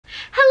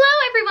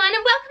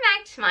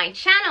to my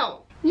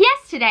channel.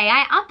 Yesterday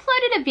I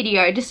uploaded a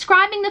video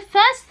describing the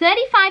first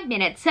 35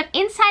 minutes of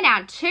Inside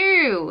Out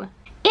 2.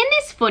 In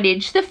this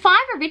footage, the 5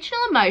 original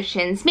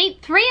emotions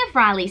meet 3 of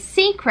Riley's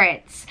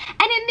secrets,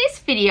 and in this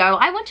video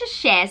I want to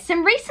share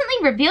some recently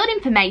revealed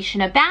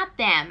information about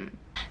them.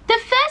 The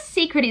first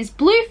secret is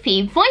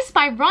Bloofy, voiced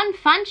by Ron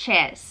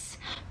Funches.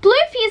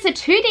 Bloofy is a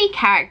 2D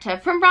character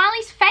from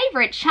Riley's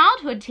favourite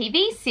childhood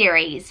TV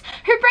series,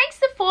 who breaks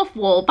the fourth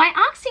wall by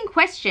asking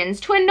questions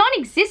to a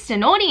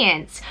non-existent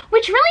audience,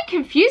 which really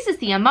confuses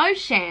the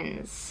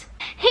emotions.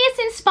 He is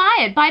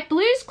inspired by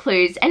Blue's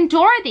Clues and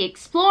Dora the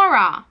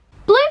Explorer.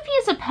 Bloofy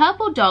is a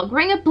purple dog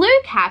wearing a blue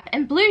cap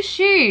and blue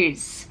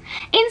shoes.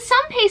 In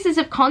some pieces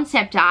of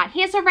concept art,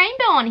 he has a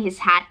rainbow on his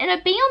hat and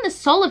a bee on the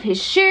sole of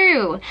his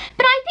shoe,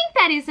 but I think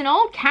that is an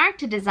old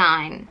character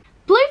design.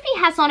 Bloofy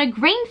has on a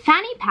green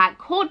fanny pack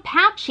called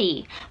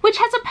Pouchy, which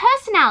has a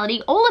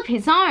personality all of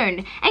his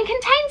own and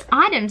contains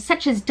items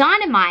such as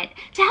dynamite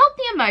to help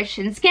the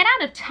emotions get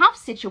out of tough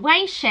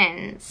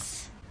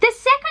situations. The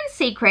second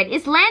secret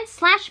is Lance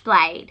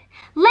Slashblade.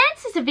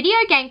 Lance is a video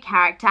game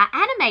character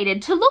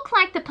animated to look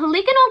like the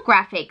polygonal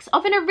graphics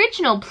of an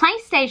original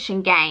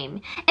PlayStation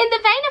game, in the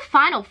vein of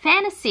Final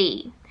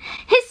Fantasy.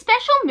 His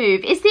special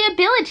move is the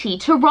ability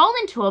to roll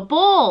into a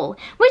ball,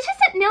 which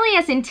isn't nearly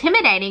as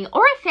intimidating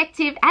or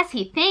effective as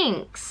he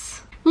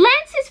thinks.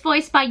 Lance is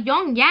voiced by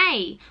Yong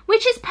Yea,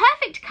 which is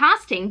perfect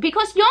casting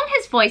because Yong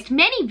has voiced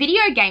many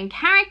video game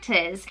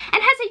characters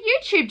and has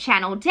a YouTube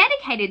channel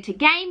dedicated to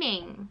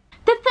gaming.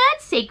 The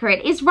third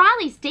secret is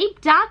Riley's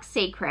deep dark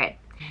secret.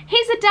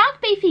 He's a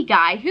dark beefy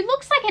guy who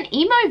looks like an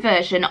emo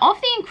version of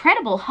the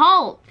Incredible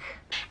Hulk.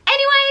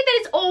 Anyway, that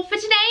is all for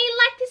today.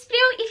 Like this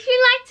video if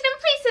you liked it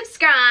and please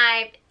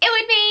subscribe. It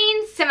would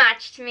mean so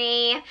much to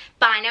me.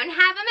 Bye now and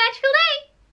have a magical day.